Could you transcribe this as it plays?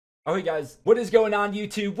Alright guys, what is going on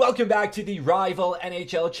YouTube? Welcome back to the Rival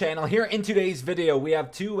NHL channel. Here in today's video, we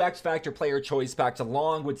have two X Factor player choice packs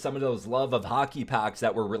along with some of those Love of Hockey packs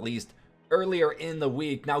that were released earlier in the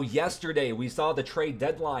week. Now yesterday, we saw the trade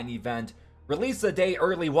deadline event released a day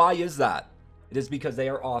early. Why is that? It is because they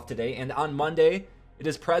are off today, and on Monday, it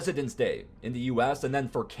is President's Day in the US, and then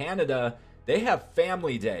for Canada, they have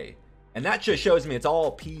Family Day. And that just shows me it's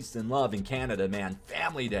all peace and love in Canada, man.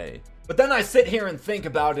 Family Day. But then I sit here and think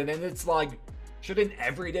about it, and it's like, shouldn't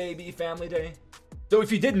every day be Family Day? So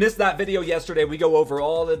if you did miss that video yesterday, we go over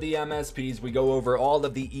all of the MSPs, we go over all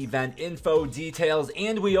of the event info details,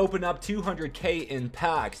 and we open up 200K in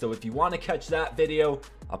packs. So if you want to catch that video,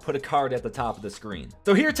 I'll put a card at the top of the screen.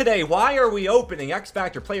 So here today, why are we opening X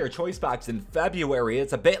Factor player choice packs in February?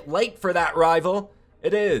 It's a bit late for that, Rival.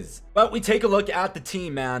 It is. But we take a look at the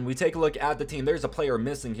team, man. We take a look at the team. There's a player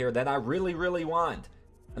missing here that I really want.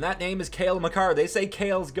 And that name is Cale Makar. They say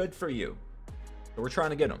Cale's good for you. So we're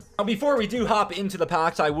trying to get him. Now, before we do hop into the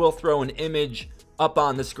packs, I will throw an image up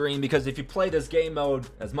on the screen because if you play this game mode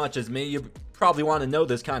as much as me, you probably want to know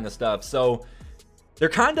this kind of stuff. So they're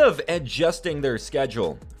kind of adjusting their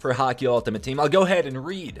schedule for Hockey Ultimate Team. I'll go ahead and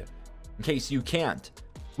read in case you can't.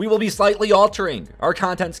 We will be slightly altering our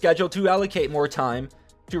content schedule to allocate more time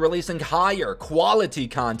to releasing higher quality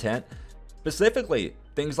content, specifically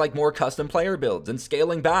things like more custom player builds, and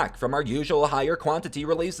scaling back from our usual higher quantity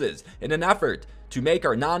releases in an effort to make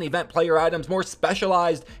our non-event player items more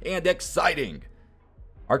specialized and exciting.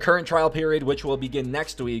 Our current trial period, which will begin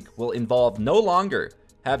next week, will involve no longer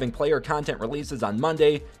having player content releases on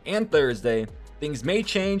Monday and Thursday. Things may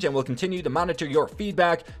change, and we'll continue to monitor your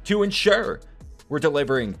feedback to ensure we're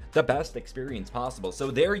delivering the best experience possible.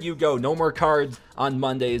 So there you go. No more cards on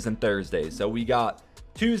Mondays and Thursdays. So we got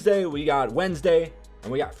Tuesday, we got Wednesday,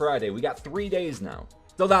 and we got Friday. We got 3 days now.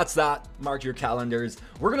 So that's that. Mark your calendars.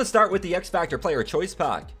 We're going to start with the X Factor player choice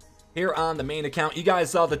pack here on the main account. You guys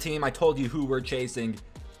saw the team. I told you who we're chasing.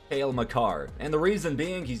 Cale Makar. And the reason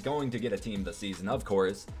being, he's going to get a team this season, of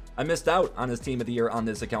course. I missed out on his team of the year on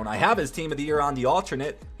this account. I have his team of the year on the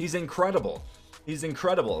alternate. He's incredible. He's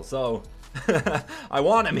incredible. So I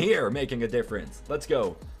want him here making a difference. Let's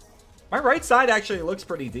go. My right side actually looks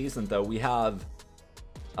pretty decent though. We have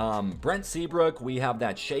Brent Seabrook, we have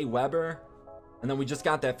that Shea Weber, and then we just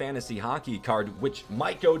got that fantasy hockey card which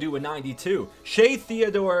might go to a 92. Shea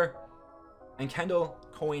Theodore and Kendall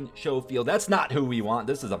Coyne Schofield. That's not who we want.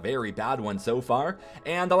 This is a very bad one so far.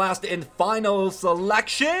 And the last and final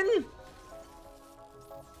selection.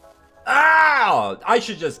 I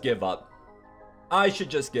should just give up. I should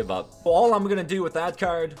just give up. All I'm going to do with that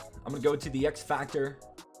card, I'm going to go to the X Factor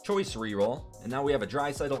choice reroll. And now we have a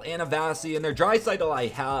Draisaitl and a Vasi. And their Draisaitl I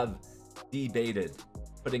have debated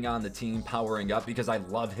putting on the team, powering up, because I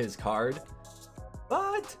love his card.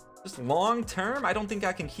 But just long term, I don't think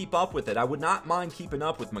I can keep up with it. I would not mind keeping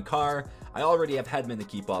up with Makar. I already have Hedman to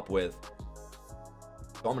keep up with.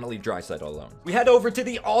 So I'm going to leave Draisaitl alone. We head over to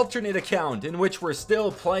the alternate account in which we're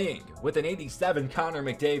still playing with an 87 Connor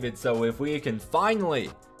McDavid. So if we can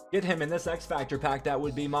finally get him in this X Factor pack, that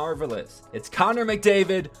would be marvelous. It's Connor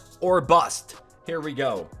McDavid or bust. Here we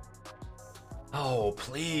go. Oh,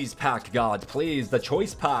 please, pack gods, please. The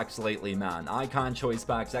choice packs lately, man. Icon choice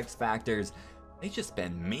packs, X Factors. They've just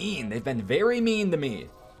been mean. They've been very mean to me.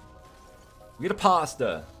 We get a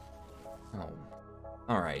pasta. Oh,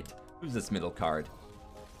 all right. Who's this middle card?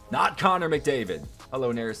 Not Connor McDavid.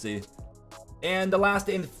 Hello, Nercy. And the last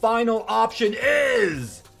and final option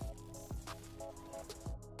is...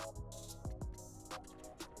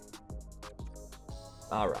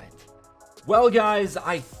 all right. Well, guys,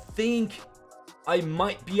 I think I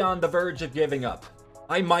might be on the verge of giving up.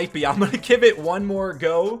 I might be. I'm going to give it one more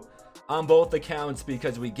go on both accounts,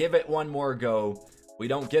 because we give it one more go. We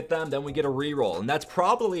don't get them, then we get a reroll. And that's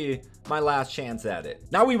probably my last chance at it.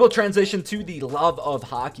 Now we will transition to the Love of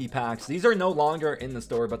Hockey packs. These are no longer in the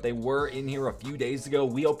store, but they were in here a few days ago.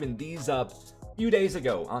 We opened these up a few days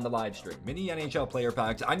ago on the live stream. Mini NHL player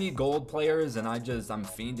packs. I need gold players, and I'm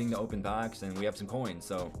fiending to open packs, and we have some coins,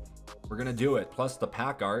 so we're gonna do it. Plus the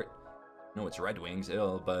pack art. No, it's Red Wings,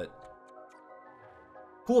 but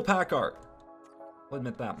cool pack art. I'll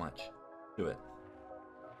admit that much. Do it.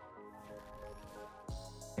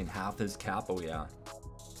 And half his cap. Oh yeah.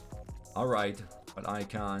 All right, but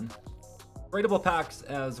icon rateable packs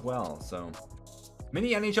as well. So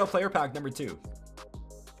mini NHL player pack number 2.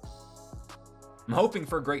 I'm hoping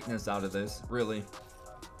for greatness out of this, really.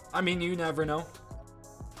 I mean, you never know.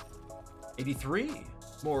 83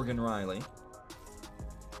 Morgan Riley.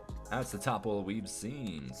 That's the top all we've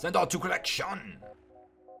seen. Send out to collection.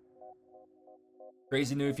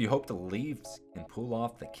 Crazy New, if you hope the Leafs can pull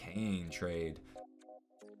off the Kane trade.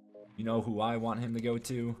 You know who I want him to go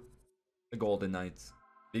to? The Golden Knights.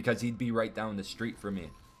 Because he'd be right down the street for me.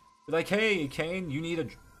 Be like, hey, Kane, you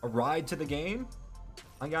need a ride to the game?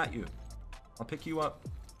 I got you. I'll pick you up.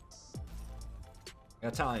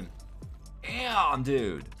 Got time. Damn,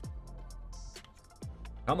 dude.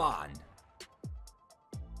 Come on.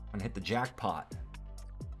 I'm gonna hit the jackpot.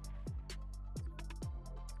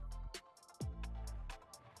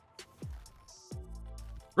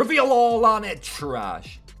 Reveal all on it,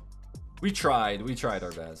 trash. We tried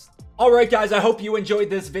our best. Alright guys, I hope you enjoyed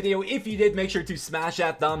this video. If you did, make sure to smash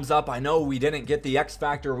that thumbs up. I know we didn't get the X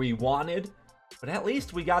Factor we wanted, but at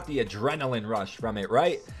least we got the adrenaline rush from it,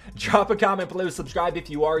 right? Drop a comment below, subscribe if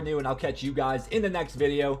you are new, and I'll catch you guys in the next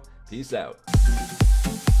video. Peace out.